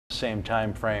same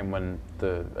time frame when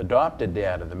the adopted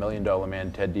dad of the $1 Million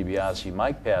Man, Ted DiBiase,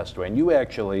 Mike, passed away, and you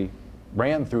actually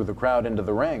ran through the crowd into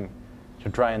the ring to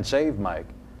try and save Mike.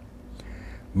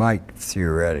 Mike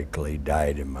theoretically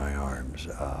died in my arms.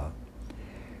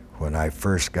 When I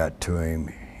first got to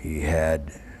him, he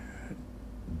had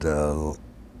the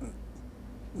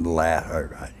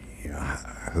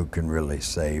who can really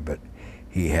say, but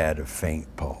he had a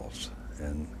faint pulse,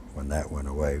 and when that went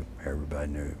away, everybody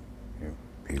knew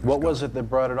he was What gone. was it that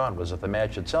brought it on? Was it the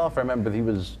match itself? I remember he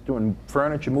was doing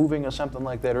furniture moving or something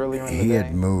like that earlier in the day.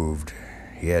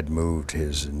 He had moved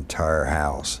his entire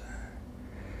house,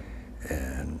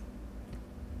 and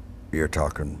you're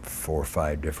talking 4 or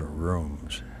 5 different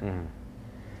rooms. Mm-hmm.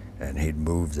 And he'd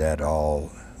moved that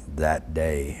all that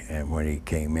day, and when he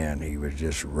came in, he was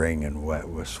just wringing wet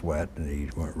with sweat, and he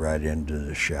went right into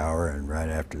the shower, and right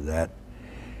after that,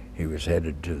 he was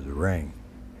headed to the ring.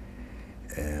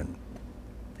 And,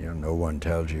 you know, no one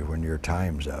tells you when your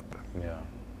time's up. Yeah.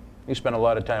 You spent a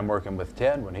lot of time working with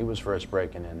Ted when he was first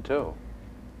breaking in, too.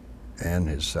 And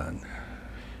his son.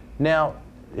 Now,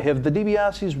 have the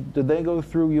DiBiases, did they go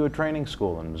through your training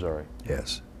school in Missouri?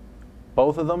 Yes.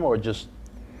 Both of them, or just?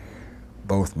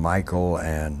 Both Michael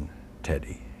and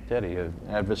Teddy. Teddy, an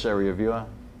adversary of your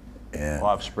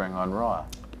offspring on Raw.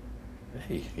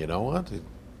 Hey, you know what?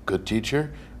 Good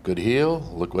teacher, good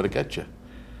heel, look what it got you.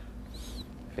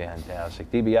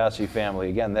 Fantastic. DiBiase family,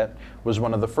 again, that was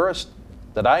one of the first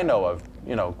that I know of,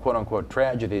 you know, quote-unquote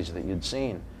tragedies that you'd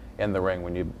seen in the ring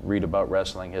when you read about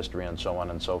wrestling history and so on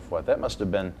and so forth. That must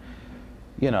have been,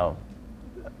 you know,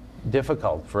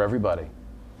 difficult for everybody.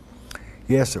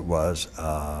 Yes, it was,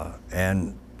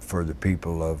 and for the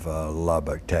people of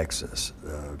Lubbock, Texas.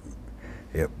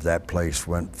 That place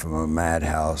went from a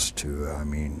madhouse to, I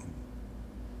mean,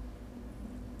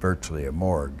 virtually a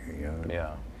morgue, you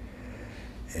know.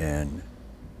 Yeah.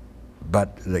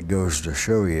 But that goes to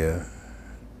show you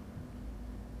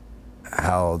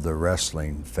how the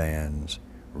wrestling fans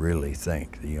really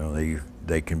think. You know,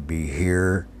 they can be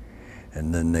here,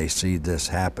 and then they see this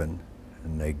happen,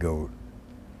 and they go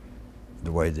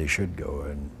the way they should go.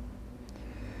 And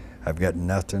I've got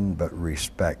nothing but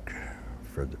respect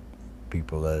for the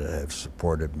people that have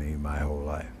supported me my whole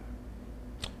life.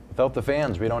 Without the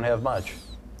fans, we don't have much.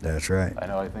 That's right. I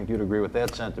know, I think you'd agree with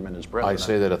that sentiment as president. I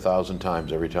say that 1,000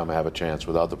 times every time I have a chance.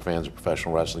 Without the fans of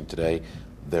professional wrestling today,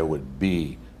 there would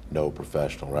be no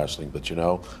professional wrestling. But you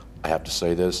know, I have to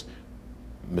say this,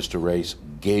 Mr. Race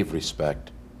gave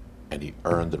respect, and he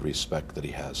earned the respect that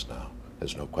he has now.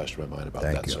 There's no question in my mind about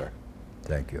that, sir.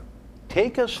 Thank you.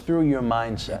 Take us through your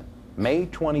mindset. May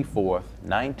 24th,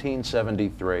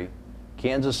 1973,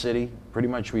 Kansas City, pretty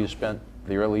much where you spent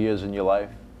the early years in your life,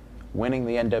 winning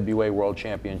the NWA World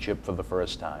Championship for the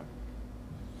first time.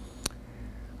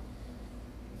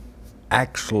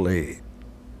 Actually,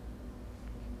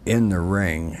 in the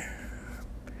ring,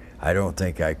 I don't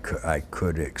think I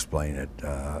could explain it.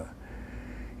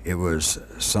 It was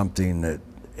something that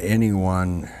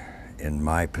anyone in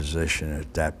my position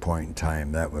at that point in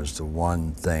time, that was the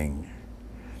one thing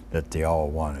that they all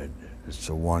wanted. It's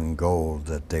the one goal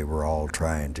that they were all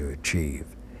trying to achieve.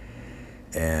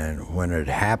 And when it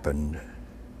happened,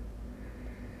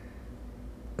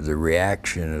 the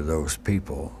reaction of those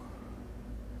people,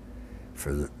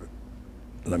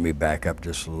 let me back up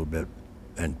just a little bit.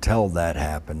 Until that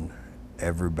happened,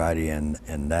 everybody in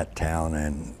that town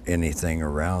and anything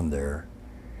around there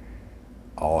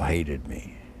all hated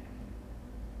me.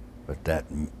 But that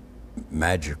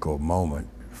magical moment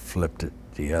flipped it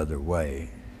the other way,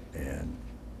 and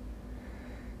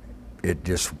it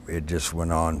just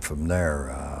went on from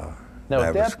there. Now, that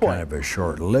at that was point, kind of a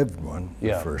short-lived one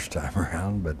the first time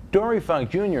around, but Dory Funk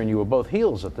Jr. and you were both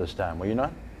heels at this time, were you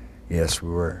not? yes, we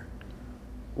were.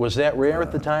 Was that rare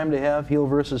at the time to have heel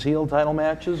versus heel title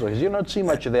matches? Because you don't see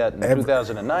much of that in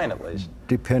 2009, at least.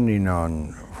 Depending on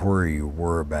where you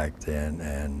were back then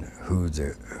and who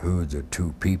the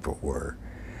two people were,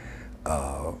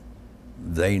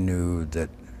 they knew that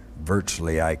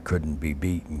virtually I couldn't be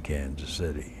beat in Kansas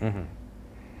City. Mm-hmm.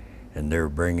 And they were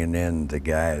bringing in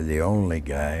the only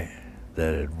guy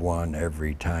that had won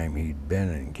every time he'd been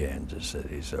in Kansas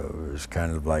City. So it was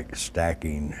kind of like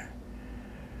stacking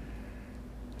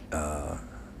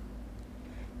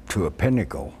to a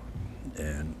pinnacle.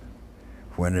 And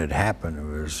when it happened,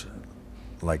 it was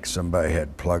like somebody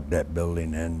had plugged that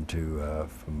building into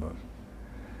from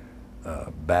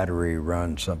a battery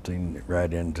run something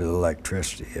right into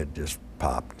electricity. It just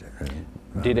popped, and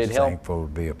Did I it was help? thankful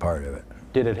to be a part of it.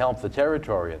 Did it help the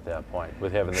territory at that point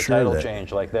with having the Sure title that-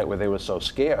 change like that, where they were so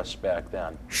scarce back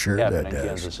then? Sure happened that in does.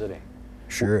 Kansas City.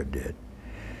 Sure it did.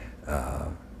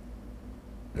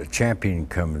 the champion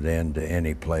comes into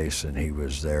any place, and he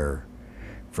was there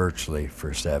virtually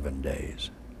for 7 days.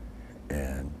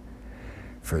 And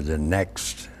for the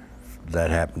next, that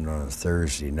happened on a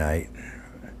Thursday night,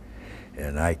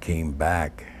 and I came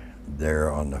back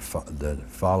there on the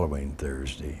following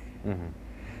Thursday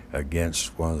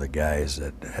against one of the guys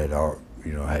that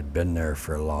had been there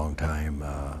for a long time,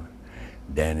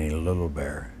 Danny Little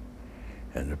Bear.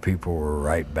 And the people were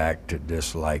right back to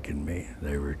disliking me.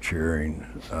 They were cheering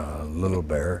Little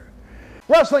Bear.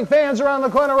 Wrestling fans around the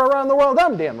corner, around the world,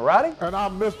 I'm Dan Marty. And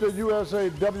I'm Mr. USA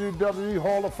WWE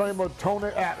Hall of Famer Tony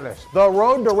Atlas. The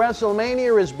road to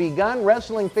WrestleMania has begun.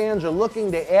 Wrestling fans are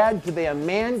looking to add to their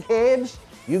man caves.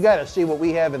 You got to see what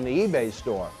we have in the eBay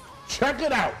store. Check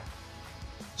it out.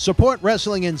 Support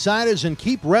Wrestling Insiders and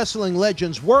keep wrestling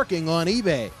legends working on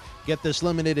eBay. Get this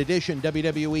limited edition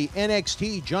WWE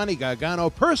NXT Johnny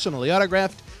Gargano personally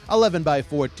autographed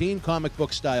 11x14 comic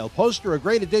book style poster, a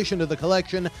great addition to the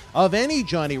collection of any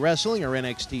Johnny Wrestling or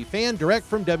NXT fan direct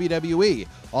from WWE.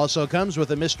 Also comes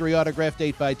with a mystery autographed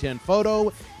 8x10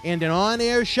 photo and an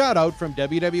on-air shout-out from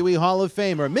WWE Hall of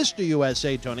Famer Mr.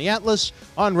 USA Tony Atlas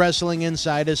on Wrestling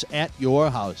Insiders at your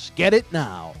house. Get it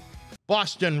now.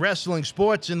 Boston wrestling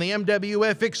sports in the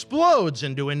MWF explodes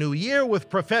into a new year with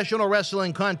professional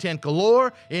wrestling content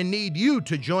galore and need you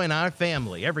to join our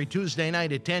family. Every Tuesday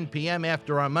night at 10 p.m.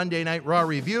 after our Monday Night Raw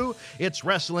review, it's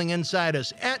Wrestling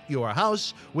Insiders at your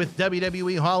house with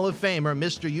WWE Hall of Famer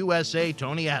Mr. USA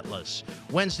Tony Atlas.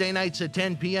 Wednesday nights at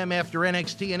 10 p.m. after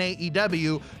NXT and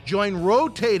AEW, join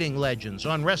rotating legends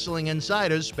on Wrestling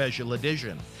Insiders Special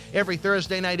Edition. Every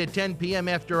Thursday night at 10 p.m.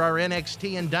 after our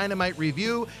NXT and Dynamite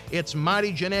review, it's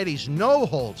Marty Jannetty's No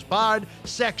Holds Barred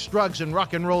Sex, Drugs, and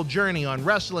Rock and Roll Journey on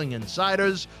Wrestling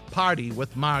Insiders Party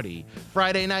with Marty.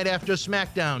 Friday night after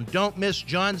SmackDown, don't miss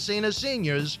John Cena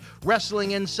Sr.'s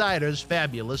Wrestling Insiders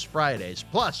Fabulous Fridays.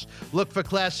 Plus, look for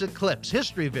classic clips,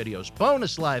 history videos,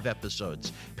 bonus live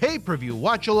episodes, pay-per-view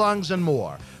watch-alongs, and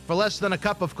more. For less than a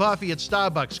cup of coffee at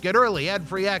Starbucks, get early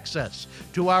ad-free access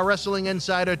to our Wrestling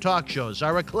Insider talk shows,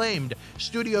 our acclaimed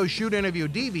studio shoot interview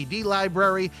DVD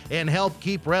library, and help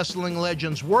keep wrestling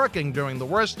legends working during the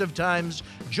worst of times.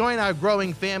 Join our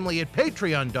growing family at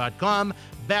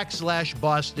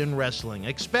patreon.com/Boston Wrestling.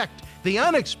 Expect the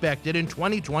unexpected in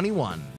 2021.